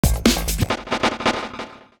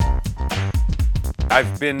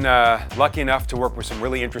I've been lucky enough to work with some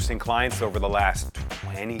really interesting clients over the last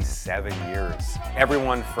 27 years.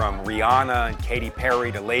 Everyone from Rihanna and Katy Perry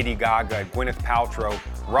to Lady Gaga, Gwyneth Paltrow,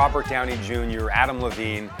 Robert Downey Jr., Adam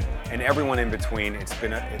Levine, and everyone in between. It's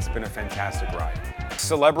been a fantastic ride.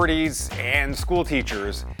 Celebrities and school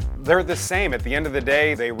teachers, they're the same. At the end of the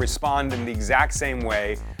day, they respond in the exact same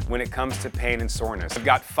way when it comes to pain and soreness. I've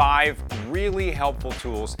got 5 really helpful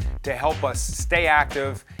tools to help us stay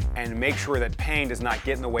active and make sure that pain does not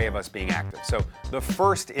get in the way of us being active. So the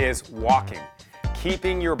first is walking.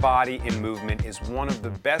 Keeping your body in movement is one of the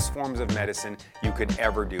best forms of medicine you could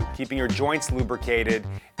ever do. Keeping your joints lubricated,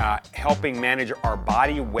 helping manage our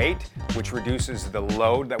body weight, which reduces the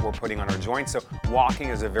load that we're putting on our joints. So walking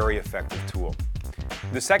is a very effective tool.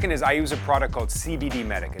 The second is I use a product called CBD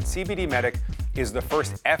Medic, and CBD Medic is the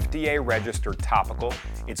first FDA-registered topical.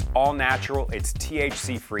 It's all natural, it's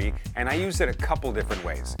THC-free, and I use it a couple different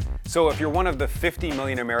ways. So if you're one of the 50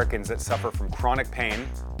 million Americans that suffer from chronic pain,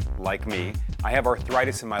 like me, I have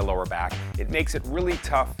arthritis in my lower back. It makes it really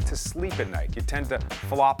tough to sleep at night. You tend to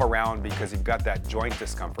flop around because you've got that joint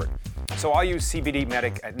discomfort. So I'll use CBD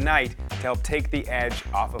Medic at night to help take the edge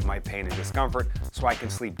off of my pain and discomfort so I can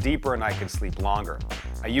sleep deeper and I can sleep longer.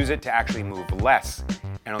 I use it to actually move less.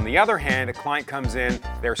 And on the other hand, a client comes in,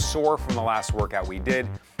 they're sore from the last workout we did.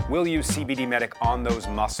 We'll use CBD Medic on those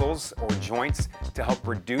muscles or joints to help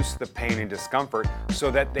reduce the pain and discomfort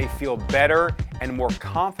so that they feel better and more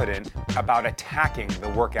confident about attacking the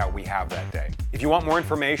workout we have that day. If you want more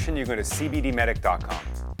information, you go to cbdmedic.com.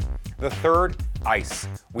 The third, ice.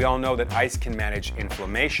 We all know that ice can manage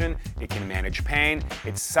inflammation, it can manage pain.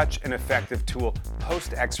 It's such an effective tool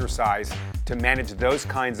post-exercise to manage those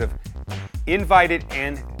kinds of invited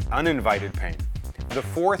and uninvited pain. The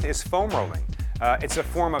fourth is foam rolling. It's a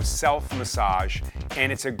form of self-massage,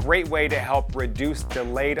 and it's a great way to help reduce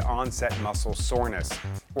delayed onset muscle soreness,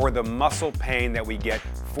 or the muscle pain that we get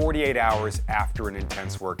 48 hours after an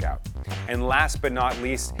intense workout. And last but not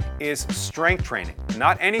least is strength training.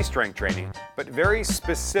 Not any strength training, but very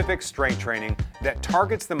specific strength training that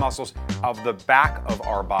targets the muscles of the back of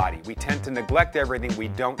our body. We tend to neglect everything we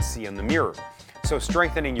don't see in the mirror. So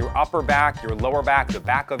strengthening your upper back, your lower back, the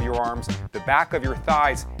back of your arms, the back of your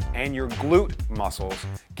thighs, and your glute muscles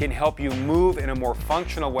can help you move in a more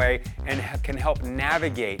functional way and can help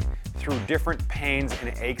navigate through different pains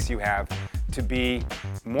and aches you have to be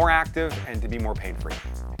more active and to be more pain-free.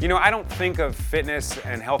 You know, I don't think of fitness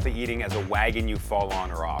and healthy eating as a wagon you fall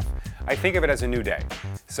on or off. I think of it as a new day.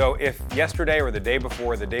 So if yesterday or the day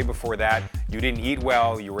before that, you didn't eat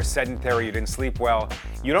well, you were sedentary, you didn't sleep well,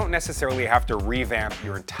 you don't necessarily have to revamp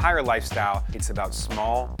your entire lifestyle. It's about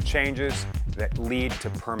small changes that lead to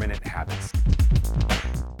permanent habits.